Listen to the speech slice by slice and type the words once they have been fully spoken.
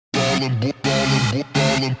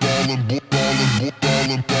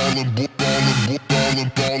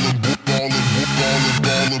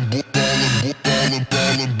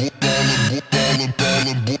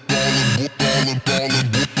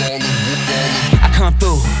come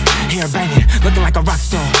through, hair banging, looking like a rock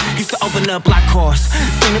star. Used to open up block cars,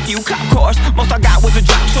 seen a few cop cars. Most I got was a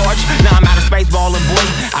drop charge. Now I'm out of space balling, boy.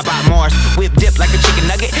 I buy Mars, whip dip like a chicken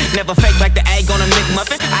nugget. Never fake like the egg on a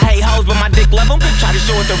McMuffin. I hate hoes, but my dick love them. Try to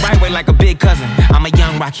show it the right way like a big cousin. I'm a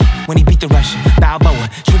young Rocky when he beat the Russian. Balboa,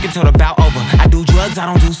 shrinking till the bout over. I do drugs, I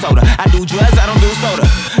don't do soda. I do drugs, I don't do soda.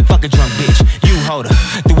 Fuck a drunk bitch, you hold her.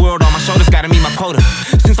 The world on my shoulders, gotta meet my quota.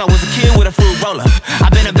 Since I was a kid with a fruit roller,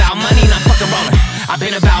 I've been about money and I'm fucking rolling. I've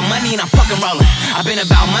been about money and I'm fucking rolling. I've been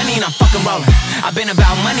about money and I'm fucking rolling. I've been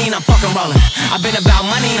about money and I'm fucking rolling. I've been about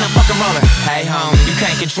money and I'm fucking rolling. Hey homie, you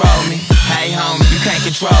can't control me. Hey homie, you can't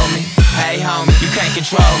control me. Hey homie, you can't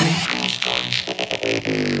control me.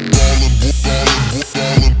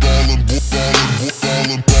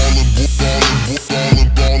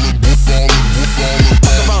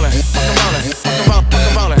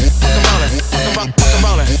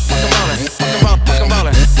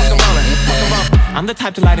 I'm the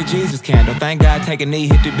type to light a Jesus candle. Thank God, take a knee,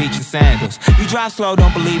 hit the beach in sandals. You drive slow,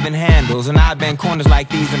 don't believe in handles. And I bend corners like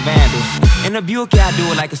these and vandals. In a Buick, yeah, I do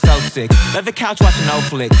it like it's so sick. Leather couch watching no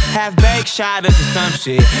flick. Half baked, shy does some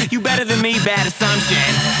shit. You better than me, bad at some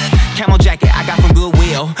shit. Camel jacket I got from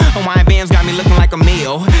Goodwill. Hawaiian bands got me looking like a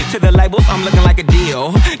meal. To the labels, I'm looking like a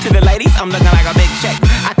deal. To the ladies, I'm looking like a big check.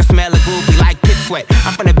 I can smell a groupie like pit sweat.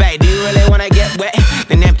 I'm from the Bay, do you really wanna get wet?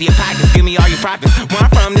 Then empty your pockets, give me all your profits. Where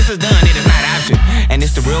I'm from, this is done, it is not option. And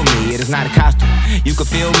it's the real me, it is not a costume. You can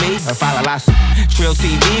feel me or file a lawsuit. Trill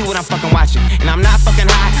TV, what I'm fucking watching. And I'm not fucking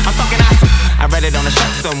high, I'm fucking awesome. I read it on a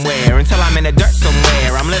shirt somewhere, until I'm in the dirt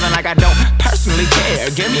somewhere. I'm living like I don't personally care.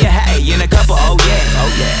 Give me a hey and a couple oh yeah,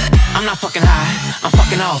 oh yeah. I'm not fucking high, I'm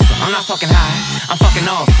fucking awesome. I'm not fucking high, I'm fucking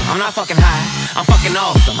awesome. I'm not fucking high, I'm fucking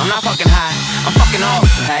awesome. I'm not fucking high, I'm fucking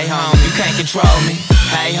awesome. Hey homie, you can't control me.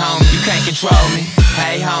 Hey homie, you can't control me.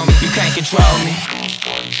 Hey homie, you can't control me.